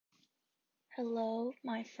Hello,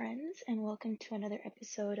 my friends, and welcome to another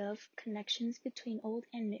episode of Connections Between Old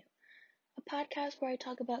and New, a podcast where I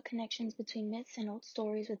talk about connections between myths and old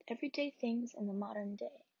stories with everyday things in the modern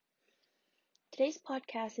day. Today's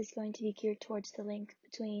podcast is going to be geared towards the link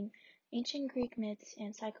between ancient Greek myths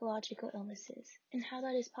and psychological illnesses, and how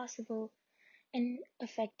that is possible in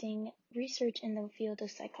affecting research in the field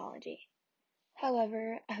of psychology.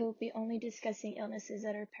 However, I will be only discussing illnesses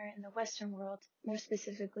that are apparent in the Western world, more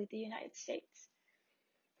specifically the United States.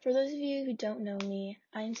 For those of you who don't know me,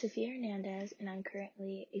 I am Sofia Hernandez, and I'm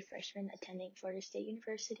currently a freshman attending Florida State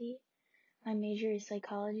University. My major is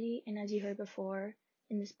psychology, and as you heard before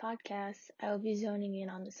in this podcast, I will be zoning in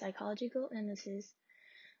on the psychological illnesses,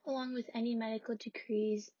 along with any medical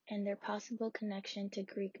degrees and their possible connection to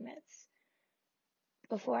Greek myths.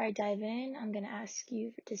 Before I dive in, I'm going to ask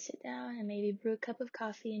you to sit down and maybe brew a cup of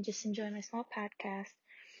coffee and just enjoy my small podcast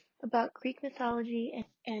about Greek mythology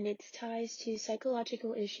and its ties to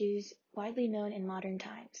psychological issues widely known in modern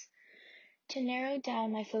times. To narrow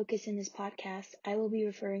down my focus in this podcast, I will be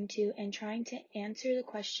referring to and trying to answer the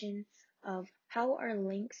question of how are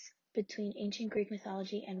links between ancient Greek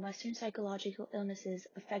mythology and Western psychological illnesses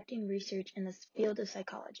affecting research in the field of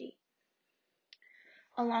psychology.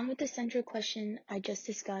 Along with the central question I just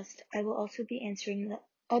discussed, I will also be answering the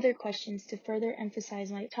other questions to further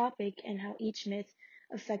emphasize my topic and how each myth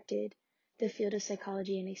affected the field of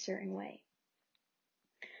psychology in a certain way.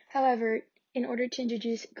 However, in order to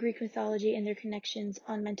introduce Greek mythology and their connections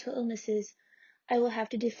on mental illnesses, I will have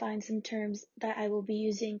to define some terms that I will be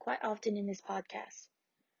using quite often in this podcast.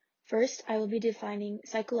 First, I will be defining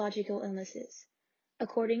psychological illnesses.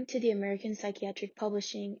 According to the American Psychiatric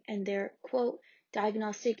Publishing and their, quote,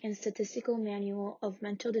 Diagnostic and Statistical Manual of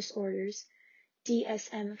Mental Disorders,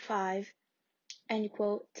 DSM-5, end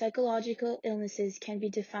quote, psychological illnesses can be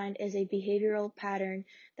defined as a behavioral pattern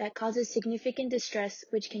that causes significant distress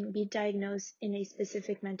which can be diagnosed in a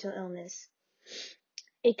specific mental illness.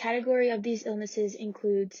 A category of these illnesses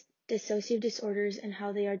includes dissociative disorders and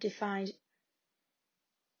how they are defined.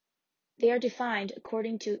 They are defined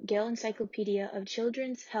according to Gale Encyclopedia of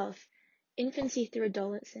Children's Health, Infancy through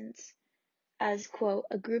Adolescence, as, quote,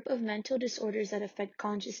 a group of mental disorders that affect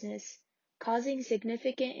consciousness, causing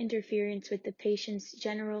significant interference with the patient's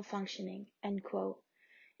general functioning, end quote,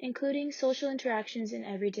 including social interactions in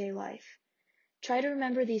everyday life. Try to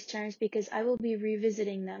remember these terms because I will be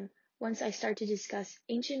revisiting them once I start to discuss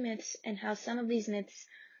ancient myths and how some of these myths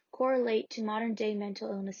correlate to modern day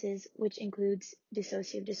mental illnesses, which includes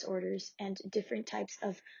dissociative disorders and different types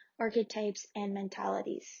of archetypes and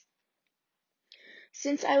mentalities.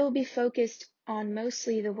 Since I will be focused on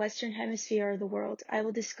mostly the Western Hemisphere of the world, I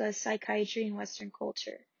will discuss psychiatry and Western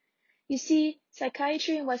culture. You see,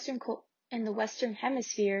 psychiatry in the Western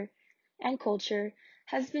Hemisphere and culture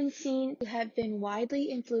has been seen to have been widely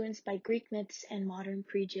influenced by Greek myths and modern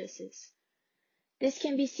prejudices. This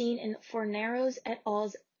can be seen in Forneros et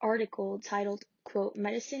al.'s article titled, quote,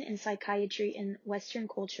 Medicine and Psychiatry in Western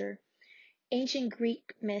Culture, Ancient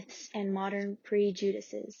Greek Myths and Modern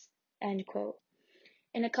Prejudices, end quote.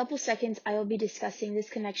 In a couple seconds, I will be discussing this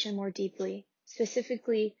connection more deeply,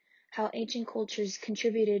 specifically how ancient cultures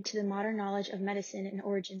contributed to the modern knowledge of medicine and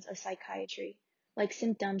origins of psychiatry, like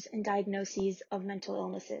symptoms and diagnoses of mental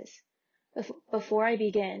illnesses. Before I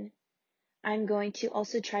begin, I'm going to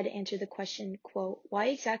also try to answer the question, quote, why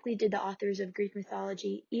exactly did the authors of Greek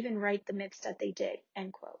mythology even write the myths that they did,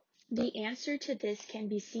 end quote. The answer to this can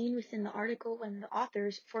be seen within the article when the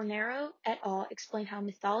authors, Fornero et al., explain how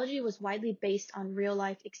mythology was widely based on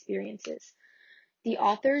real-life experiences. The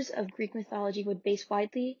authors of Greek mythology would base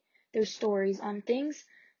widely their stories on things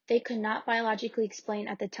they could not biologically explain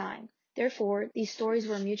at the time. Therefore, these stories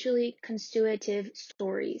were mutually constitutive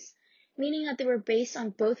stories, meaning that they were based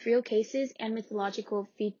on both real cases and mythological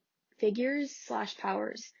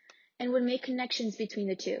figures/powers, and would make connections between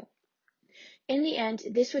the two. In the end,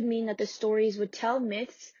 this would mean that the stories would tell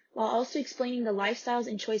myths while also explaining the lifestyles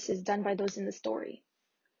and choices done by those in the story.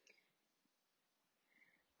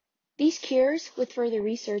 These cures, with further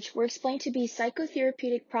research, were explained to be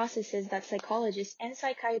psychotherapeutic processes that psychologists and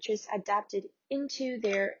psychiatrists adapted into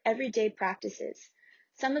their everyday practices.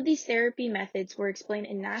 Some of these therapy methods were explained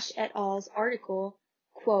in Nash et al.'s article,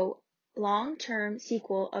 quote, Long-term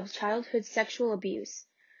sequel of childhood sexual abuse,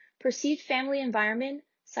 perceived family environment,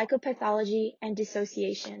 psychopathology, and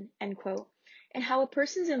dissociation, end quote, and how a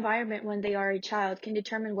person's environment when they are a child can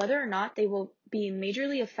determine whether or not they will be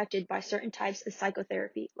majorly affected by certain types of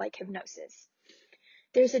psychotherapy, like hypnosis.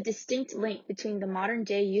 There's a distinct link between the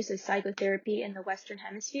modern-day use of psychotherapy in the Western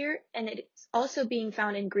Hemisphere, and it's also being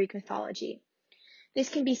found in Greek mythology. This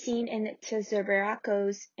can be seen in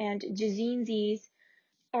Tzaberako's and Jazinzi's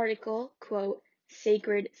article, quote,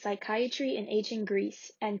 Sacred Psychiatry in Ancient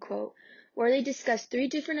Greece, end quote, where they discuss 3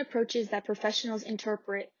 different approaches that professionals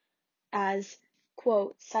interpret as,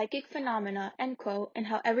 quote, psychic phenomena, end quote, and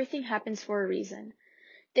how everything happens for a reason.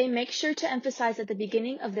 They make sure to emphasize at the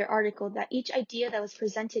beginning of their article that each idea that was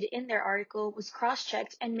presented in their article was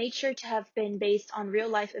cross-checked and made sure to have been based on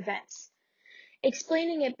real-life events,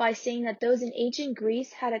 explaining it by saying that those in ancient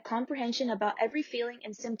Greece had a comprehension about every feeling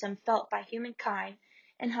and symptom felt by humankind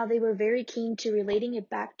and how they were very keen to relating it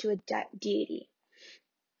back to a deity.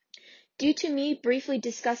 Due to me briefly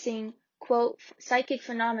discussing, quote, psychic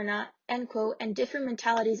phenomena, end quote, and different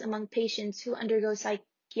mentalities among patients who undergo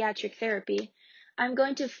psychiatric therapy, I'm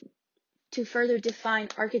going to further define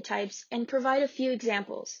archetypes and provide a few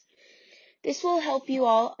examples. This will help you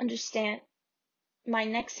all understand my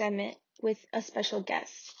next segment with a special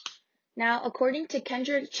guest. Now, according to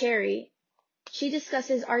Kendra Cherry, she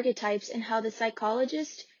discusses archetypes and how the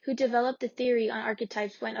psychologist who developed the theory on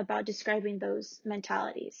archetypes went about describing those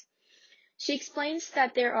mentalities. She explains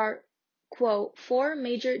that there are, quote, 4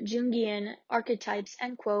 major Jungian archetypes,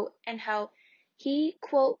 end quote, and how he,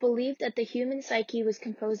 quote, believed that the human psyche was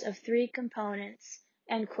composed of 3 components,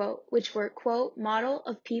 end quote, which were, quote, model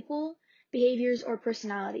of people, behaviors, or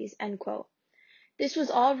personalities, end quote. This was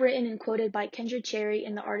all written and quoted by Kendra Cherry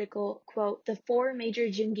in the article, quote, The 4 Major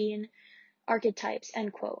Jungian Archetypes,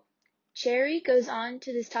 end quote. Cherry goes on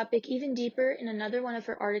to this topic even deeper in another one of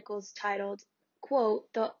her articles titled,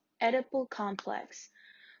 quote, The Oedipal Complex,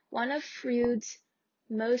 one of Freud's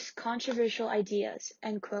most controversial ideas,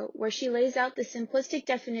 end quote, where she lays out the simplistic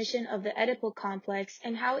definition of the Oedipal complex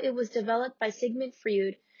and how it was developed by Sigmund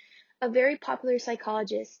Freud, a very popular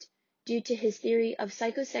psychologist, due to his theory of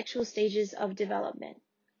psychosexual stages of development.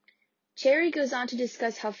 Cherry goes on to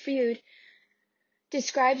discuss how Freud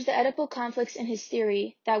describes the Oedipal complex in his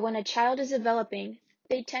theory that when a child is developing,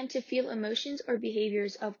 they tend to feel emotions or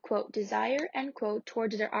behaviors of, quote, desire, end quote,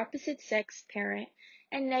 towards their opposite sex parent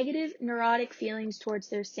and negative neurotic feelings towards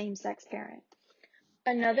their same-sex parent.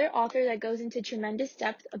 Another author that goes into tremendous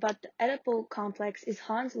depth about the Oedipal complex is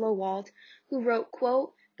Hans Lowald, who wrote,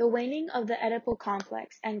 quote, The Waning of the Oedipal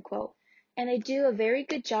Complex, end quote, and they do a very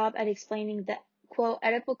good job at explaining the, quote,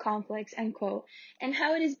 Oedipal complex, end quote, and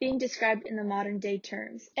how it is being described in the modern day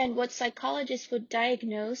terms, and what psychologists would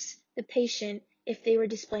diagnose the patient if they were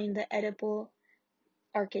displaying the Oedipal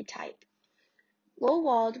archetype.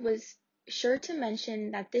 Lowald was sure to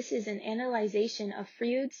mention that this is an analyzation of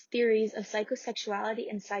Freud's theories of psychosexuality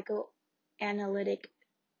and psychoanalytic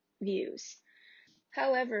views.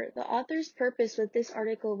 However, the author's purpose with this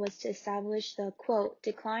article was to establish the, quote,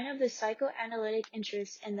 decline of the psychoanalytic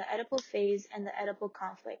interest in the Oedipal phase and the Oedipal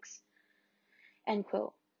conflicts, end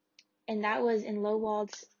quote. And that was in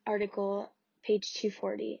Lowald's article, page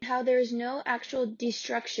 240, how there is no actual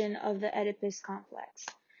destruction of the Oedipus complex.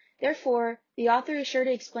 Therefore, the author is sure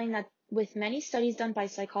to explain that with many studies done by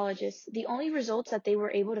psychologists, the only results that they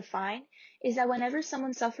were able to find is that whenever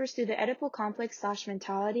someone suffers through the Oedipal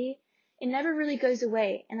complex/mentality, it never really goes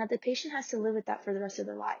away, and that the patient has to live with that for the rest of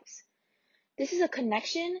their lives. This is a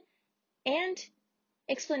connection and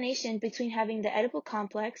explanation between having the Oedipal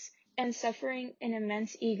complex and suffering an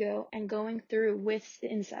immense ego and going through with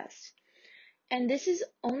the incest. And this is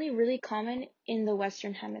only really common in the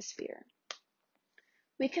Western Hemisphere.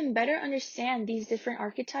 We can better understand these different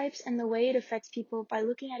archetypes and the way it affects people by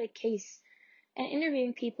looking at a case and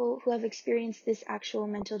interviewing people who have experienced this actual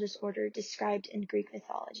mental disorder described in Greek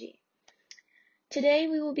mythology. Today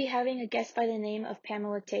we will be having a guest by the name of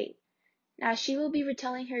Pamela Tate. Now she will be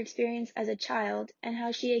retelling her experience as a child and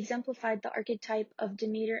how she exemplified the archetype of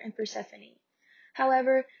Demeter and Persephone.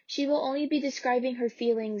 However, she will only be describing her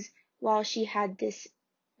feelings while she had this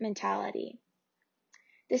mentality.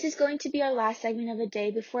 This is going to be our last segment of the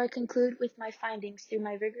day before I conclude with my findings through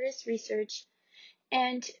my rigorous research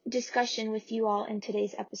and discussion with you all in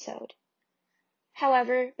today's episode.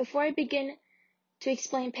 However, before I begin to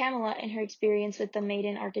explain Pamela and her experience with the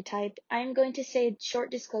maiden archetype, I am going to say a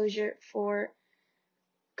short disclosure for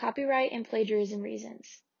copyright and plagiarism reasons.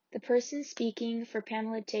 The person speaking for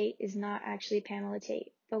Pamela Tate is not actually Pamela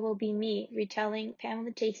Tate, but will be me retelling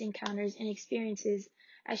Pamela Tate's encounters and experiences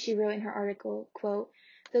as she wrote in her article, quote,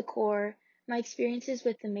 The Core, My Experiences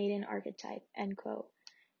with the Maiden Archetype, end quote,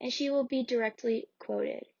 and she will be directly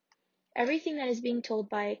quoted. Everything that is being told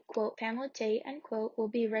by, quote, Pamela Tate, end quote, will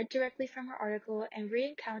be read directly from her article and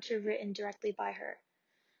re-encounter written directly by her.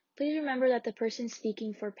 Please remember that the person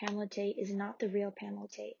speaking for Pamela Tate is not the real Pamela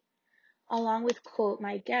Tate. Along with, quote,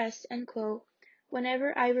 my guest, end quote,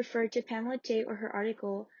 whenever I refer to Pamela Tate or her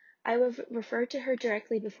article, I will refer to her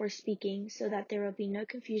directly before speaking so that there will be no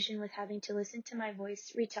confusion with having to listen to my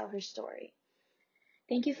voice retell her story.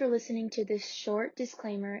 Thank you for listening to this short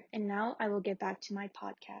disclaimer, and now I will get back to my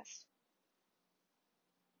podcast.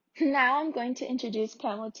 Now I'm going to introduce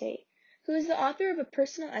Pamela Tate, who is the author of a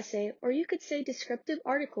personal essay, or you could say descriptive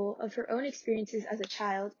article, of her own experiences as a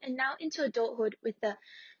child and now into adulthood with the,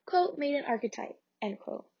 quote, maiden archetype, end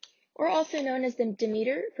quote, or also known as the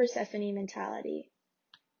Demeter-Persephone mentality.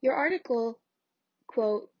 Your article,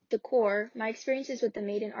 quote, the core, my experiences with the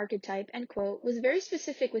maiden archetype, end quote, was very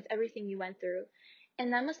specific with everything you went through,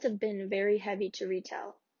 and that must have been very heavy to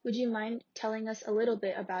retell. Would you mind telling us a little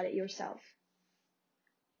bit about it yourself?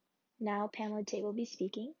 Now Pamela Tate will be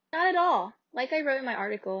speaking. Not at all. Like I wrote in my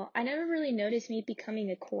article, I never really noticed me becoming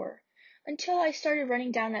a core until I started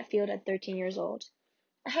running down that field at 13 years old.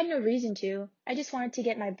 I had no reason to. I just wanted to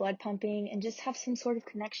get my blood pumping and just have some sort of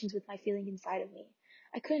connections with my feeling inside of me.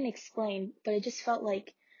 I couldn't explain, but it just felt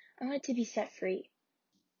like I wanted to be set free.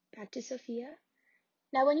 Back to Sophia.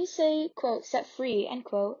 Now when you say, quote, set free, end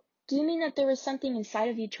quote, do you mean that there was something inside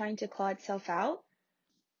of you trying to claw itself out?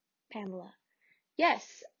 Pamela.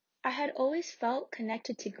 Yes, I had always felt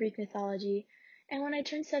connected to Greek mythology, and when I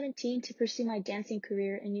turned 17 to pursue my dancing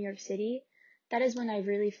career in New York City, that is when I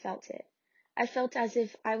really felt it. I felt as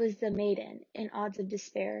if I was the maiden, in odds of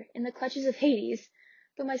despair, in the clutches of Hades,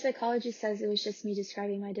 but my psychologist says it was just me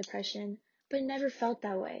describing my depression, but it never felt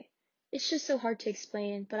that way. It's just so hard to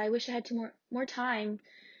explain, but I wish I had more time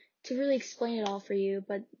to really explain it all for you,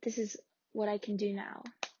 but this is what I can do now.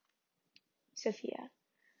 Sophia.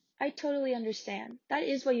 I totally understand. That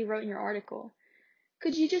is what you wrote in your article.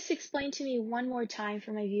 Could you just explain to me one more time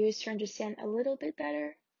for my viewers to understand a little bit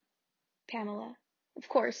better? Pamela. Of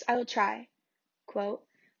course, I will try. Quote,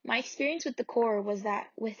 my experience with the core was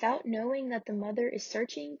that without knowing that the mother is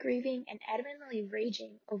searching, grieving, and adamantly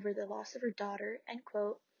raging over the loss of her daughter, end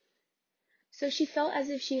quote, so she felt as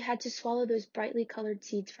if she had to swallow those brightly colored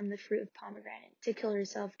seeds from the fruit of pomegranate to kill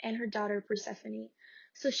herself and her daughter Persephone,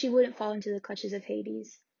 so she wouldn't fall into the clutches of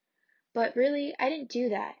Hades. But really, I didn't do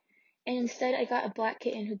that. And instead, I got a black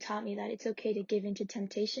kitten who taught me that it's okay to give in to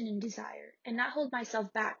temptation and desire, and not hold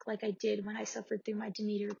myself back like I did when I suffered through my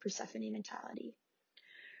Demeter Persephone mentality.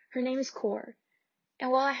 Her name is Core,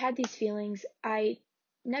 and while I had these feelings, I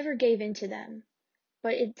never gave in to them,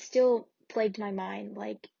 but it still plagued my mind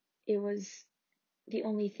like it was the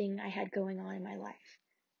only thing I had going on in my life.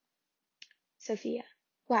 Sophia.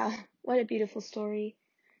 Wow, what a beautiful story.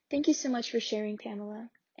 Thank you so much for sharing, Pamela,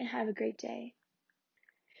 and have a great day.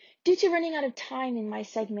 Due to running out of time in my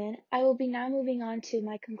segment, I will be now moving on to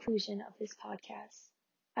my conclusion of this podcast.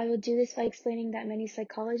 I will do this by explaining that many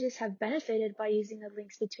psychologists have benefited by using the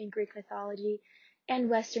links between Greek mythology and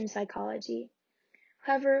Western psychology.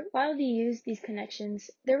 However, while they used these connections,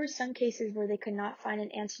 there were some cases where they could not find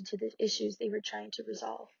an answer to the issues they were trying to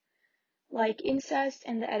resolve, like incest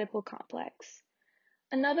and the Oedipal complex.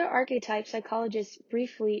 Another archetype psychologists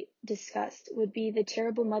briefly discussed would be the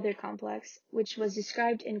terrible mother complex, which was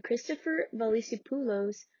described in Christopher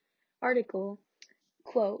Valisopoulos' article,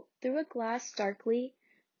 quote, through a glass darkly,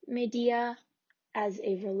 Medea as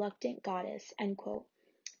a reluctant goddess, end quote,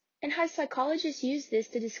 and how psychologists use this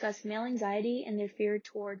to discuss male anxiety and their fear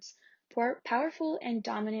towards powerful and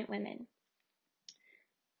dominant women.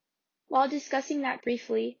 While discussing that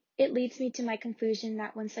briefly, it leads me to my conclusion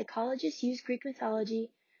that when psychologists use Greek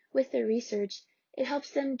mythology with their research, it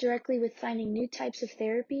helps them directly with finding new types of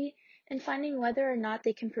therapy and finding whether or not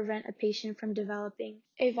they can prevent a patient from developing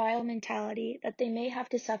a vile mentality that they may have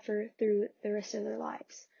to suffer through the rest of their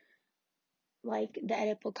lives, like the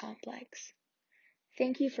Oedipal complex.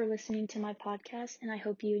 Thank you for listening to my podcast, and I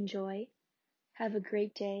hope you enjoy. Have a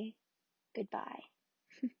great day. Goodbye.